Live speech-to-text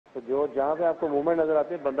तो जो जहाँ पे आपको मूवमेंट नजर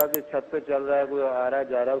आती है, बंदा किस छत पे चल रहा है, कोई आ रहा है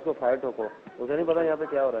जा रहा है, उसको फाइट ठोको। उसे नहीं पता यहाँ पे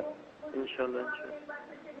क्या हो रहा है। इंशाल्लाह।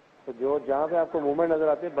 तो जो जहाँ पे आपको मूवमेंट नजर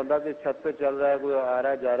आती है, बंदा किस छत पे चल रहा है, कोई आ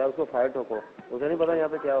रहा है जा रहा है, उसको फाइट ठोको। उसे नहीं पता यहाँ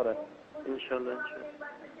पे क्या हो रहा है। इंशाल्लाह।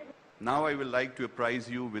 Now I will like to apprise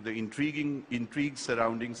you with the intrigue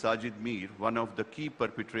surrounding Sajid Mir, one of the key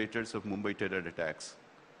perpetrators of Mumbai terror attacks.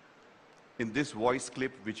 In this voice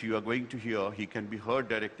clip, which you are going to hear, he can be heard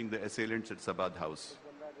directing the assailants at Chabad House.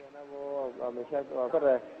 वो हमेशा कर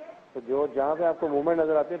रहा है। तो जो जहाँ पे आपको मूवमेंट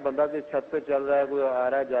नजर आती है, बंदा किस छत पे चल रहा है, कोई आ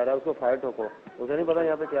रहा है जा रहा है, उसको फाइट ठोको। उसे नहीं पता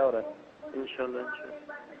यहाँ पे क्या हो रहा है। इंशाल्लाह।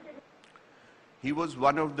 He was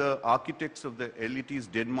one of the architects of the LeT's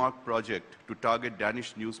Denmark project to target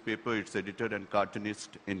Danish newspaper, its editor and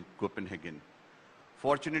cartoonist in Copenhagen.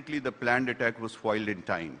 Fortunately, the planned attack was foiled in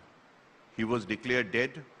time. He was declared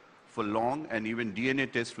dead for long, and even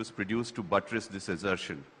DNA test was produced to buttress this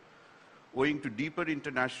assertion. Owing to deeper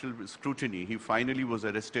international scrutiny, he finally was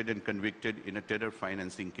arrested and convicted in a terror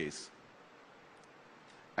financing case.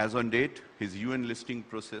 As on date, his UN listing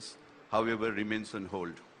process, however, remains on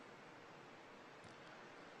hold.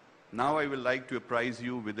 Now I will like to apprise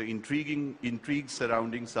you with the intrigue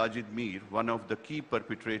surrounding Sajid Mir, one of the key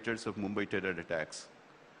perpetrators of Mumbai terror attacks.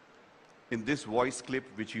 In this voice clip,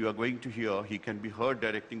 which you are going to hear, he can be heard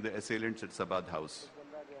directing the assailants at Chabad House.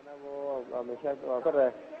 वो हमेशा कर रहा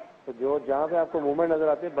है। तो जो जहाँ पे आपको मूवमेंट नजर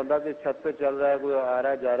आती है, बंदा किस छत पे चल रहा है, कोई आ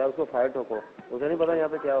रहा है जा रहा है, उसको फाइट ठोको। उसे नहीं पता यहाँ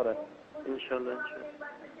पे क्या हो रहा है। इंशाल्लाह।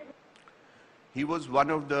 He was one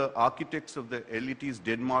of the architects of the LeT's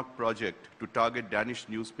Denmark project to target Danish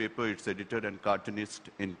newspaper, its editor and cartoonist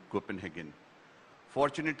in Copenhagen.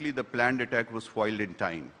 Fortunately, the planned attack was foiled in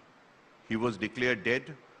time. He was declared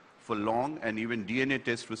dead for long, and even DNA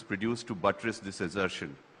test was produced to buttress this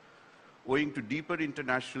assertion. Owing to deeper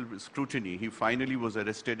international scrutiny, he finally was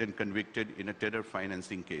arrested and convicted in a terror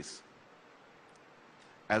financing case.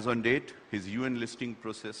 As on date, his UN listing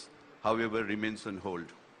process, however, remains on hold.